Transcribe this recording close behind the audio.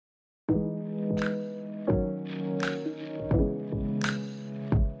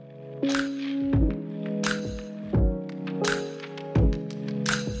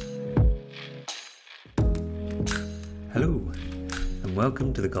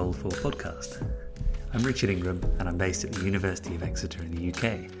welcome to the Goal 4 podcast. I'm Richard Ingram and I'm based at the University of Exeter in the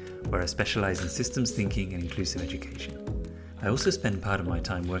UK, where I specialise in systems thinking and inclusive education. I also spend part of my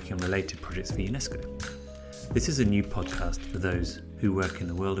time working on related projects for UNESCO. This is a new podcast for those who work in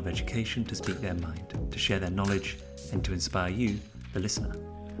the world of education to speak their mind, to share their knowledge and to inspire you, the listener.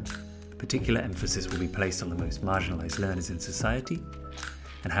 A particular emphasis will be placed on the most marginalised learners in society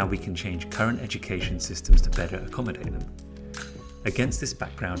and how we can change current education systems to better accommodate them. Against this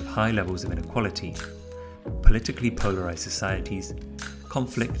background of high levels of inequality, politically polarised societies,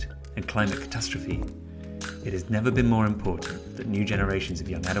 conflict and climate catastrophe, it has never been more important that new generations of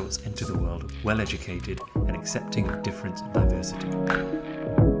young adults enter the world well educated and accepting of difference and diversity.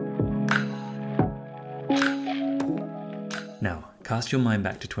 Now, cast your mind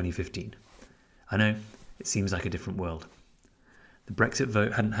back to 2015. I know, it seems like a different world. The Brexit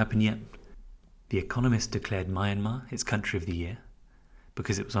vote hadn't happened yet. The Economist declared Myanmar its country of the year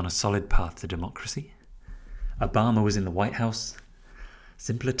because it was on a solid path to democracy. Obama was in the White House.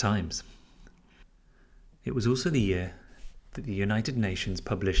 Simpler times. It was also the year that the United Nations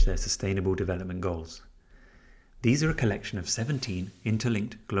published their Sustainable Development Goals. These are a collection of 17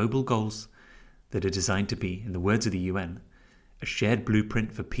 interlinked global goals that are designed to be, in the words of the UN, a shared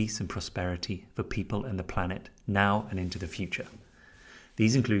blueprint for peace and prosperity for people and the planet now and into the future.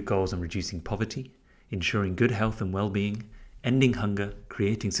 These include goals on reducing poverty, ensuring good health and well-being, ending hunger,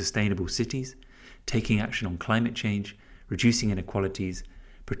 creating sustainable cities, taking action on climate change, reducing inequalities,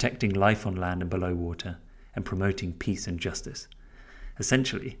 protecting life on land and below water, and promoting peace and justice.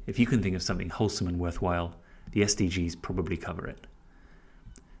 Essentially, if you can think of something wholesome and worthwhile, the SDGs probably cover it.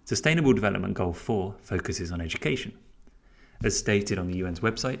 Sustainable Development Goal 4 focuses on education. As stated on the UN's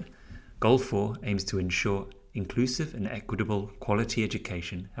website, Goal 4 aims to ensure inclusive and equitable quality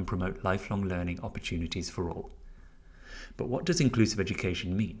education and promote lifelong learning opportunities for all. But what does inclusive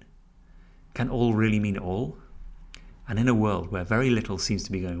education mean? Can all really mean all? And in a world where very little seems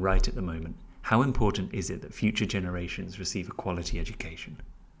to be going right at the moment, how important is it that future generations receive a quality education?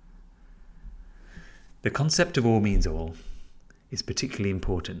 The concept of all means all is particularly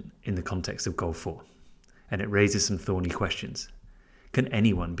important in the context of Goal 4, and it raises some thorny questions. Can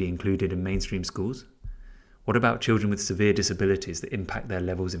anyone be included in mainstream schools? What about children with severe disabilities that impact their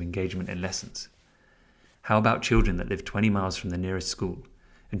levels of engagement in lessons? How about children that live 20 miles from the nearest school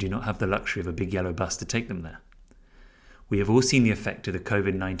and do not have the luxury of a big yellow bus to take them there? We have all seen the effect of the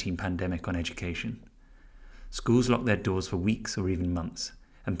COVID-19 pandemic on education. Schools locked their doors for weeks or even months,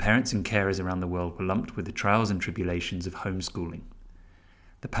 and parents and carers around the world were lumped with the trials and tribulations of homeschooling.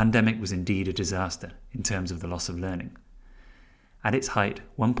 The pandemic was indeed a disaster in terms of the loss of learning. At its height,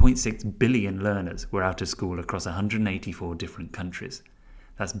 1.6 billion learners were out of school across 184 different countries.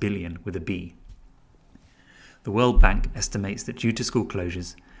 That's billion with a B. The World Bank estimates that due to school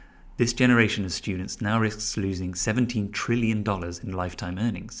closures, this generation of students now risks losing $17 trillion in lifetime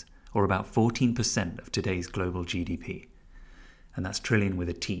earnings, or about 14% of today's global GDP. And that's trillion with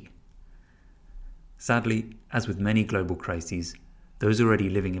a T. Sadly, as with many global crises, those already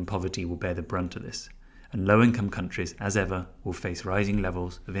living in poverty will bear the brunt of this, and low-income countries, as ever, will face rising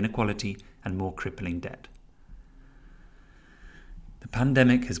levels of inequality and more crippling debt. The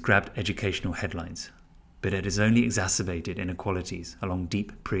pandemic has grabbed educational headlines, but it has only exacerbated inequalities along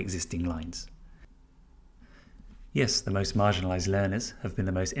deep pre-existing lines. Yes, the most marginalised learners have been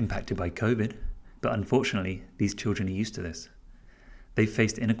the most impacted by COVID, but unfortunately, these children are used to this. They've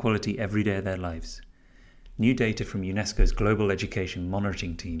faced inequality every day of their lives. New data from UNESCO's Global Education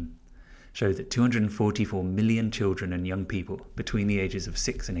Monitoring Team show that 244 million children and young people between the ages of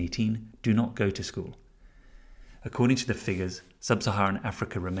 6 and 18 do not go to school. According to the figures, Sub-Saharan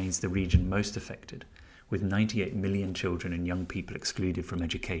Africa remains the region most affected, with 98 million children and young people excluded from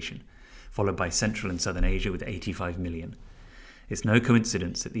education, followed by Central and Southern Asia with 85 million. It's no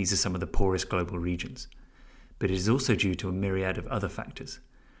coincidence that these are some of the poorest global regions, but it is also due to a myriad of other factors,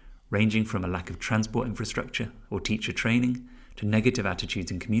 ranging from a lack of transport infrastructure or teacher training to negative attitudes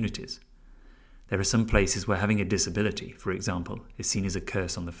in communities. There are some places where having a disability, for example, is seen as a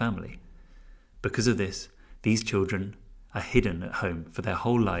curse on the family. Because of this, these children are hidden at home for their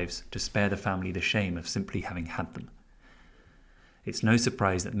whole lives to spare the family the shame of simply having had them. It's no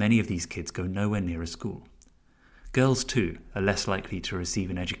surprise that many of these kids go nowhere near a school. Girls, too, are less likely to receive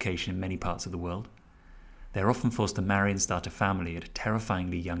an education in many parts of the world. They're often forced to marry and start a family at a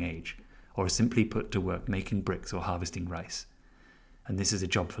terrifyingly young age, or are simply put to work making bricks or harvesting rice. And this is a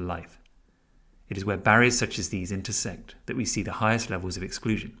job for life. It is where barriers such as these intersect that we see the highest levels of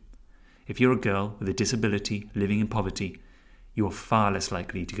exclusion. If you're a girl with a disability living in poverty, you are far less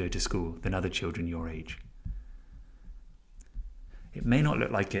likely to go to school than other children your age. It may not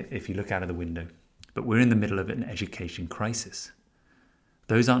look like it if you look out of the window, but we're in the middle of an education crisis.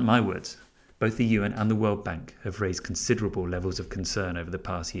 Those aren't my words. Both the UN and the World Bank have raised considerable levels of concern over the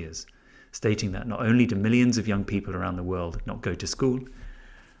past years, stating that not only do millions of young people around the world not go to school,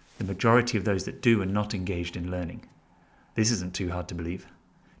 the majority of those that do are not engaged in learning. This isn't too hard to believe.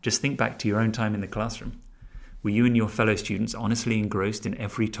 Just think back to your own time in the classroom. Were you and your fellow students honestly engrossed in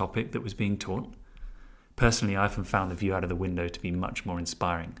every topic that was being taught? Personally, I often found the view out of the window to be much more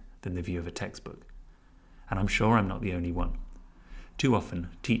inspiring than the view of a textbook. And I'm sure I'm not the only one. Too often,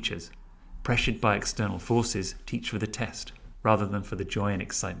 teachers, pressured by external forces, teach for the test, rather than for the joy and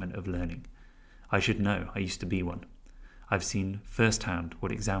excitement of learning. I should know, I used to be one. I've seen firsthand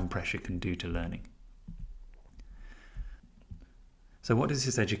what exam pressure can do to learning. So what does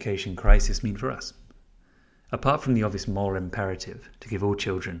this education crisis mean for us? Apart from the obvious moral imperative to give all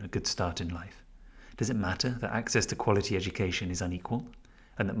children a good start in life, does it matter that access to quality education is unequal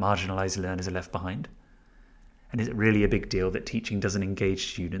and that marginalised learners are left behind? And is it really a big deal that teaching doesn't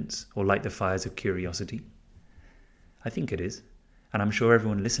engage students or light the fires of curiosity? I think it is, and I'm sure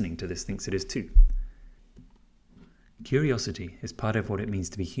everyone listening to this thinks it is too. Curiosity is part of what it means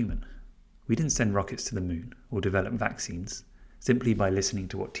to be human. We didn't send rockets to the moon or develop vaccines simply by listening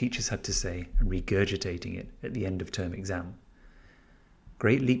to what teachers had to say and regurgitating it at the end of term exam.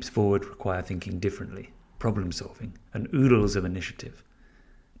 Great leaps forward require thinking differently, problem solving, and oodles of initiative.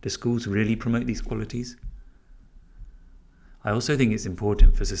 Do schools really promote these qualities? I also think it's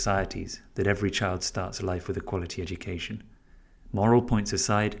important for societies that every child starts life with a quality education. Moral points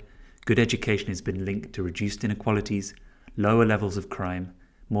aside, good education has been linked to reduced inequalities, lower levels of crime,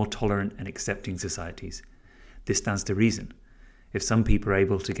 more tolerant and accepting societies. This stands to reason. If some people are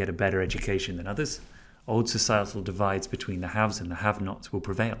able to get a better education than others, old societal divides between the haves and the have-nots will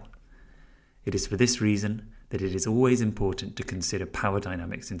prevail. It is for this reason that it is always important to consider power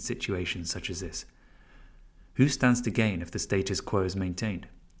dynamics in situations such as this. Who stands to gain if the status quo is maintained?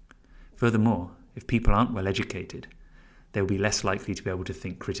 Furthermore, if people aren't well educated, they will be less likely to be able to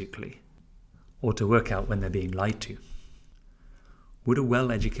think critically, or to work out when they're being lied to. Would a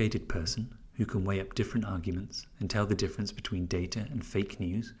well-educated person who can weigh up different arguments and tell the difference between data and fake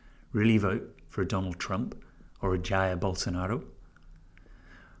news really vote for a Donald Trump or a Jair Bolsonaro?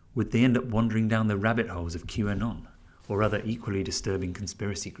 Would they end up wandering down the rabbit holes of QAnon or other equally disturbing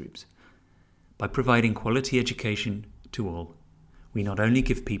conspiracy groups? By providing quality education to all, we not only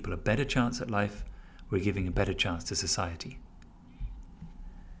give people a better chance at life, we're giving a better chance to society.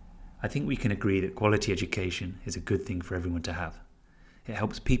 I think we can agree that quality education is a good thing for everyone to have. It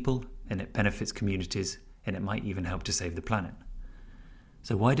helps people, and it benefits communities, and it might even help to save the planet.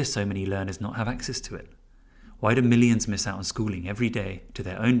 So why do so many learners not have access to it? Why do millions miss out on schooling every day to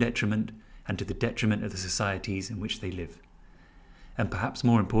their own detriment and to the detriment of the societies in which they live? And perhaps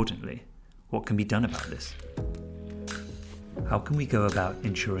more importantly, what can be done about this? How can we go about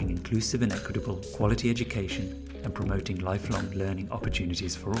ensuring inclusive and equitable quality education and promoting lifelong learning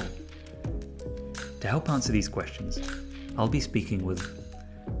opportunities for all? To help answer these questions, I'll be speaking with,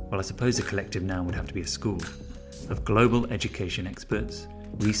 well, I suppose a collective noun would have to be a school, of global education experts,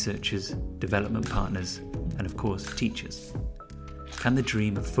 researchers, development partners, and of course, teachers. Can the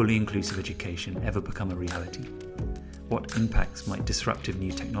dream of fully inclusive education ever become a reality? What impacts might disruptive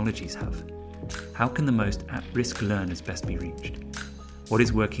new technologies have? How can the most at-risk learners best be reached? What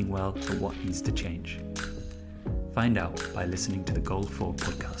is working well, but what needs to change? Find out by listening to the Goal 4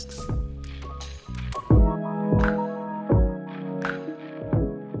 podcast.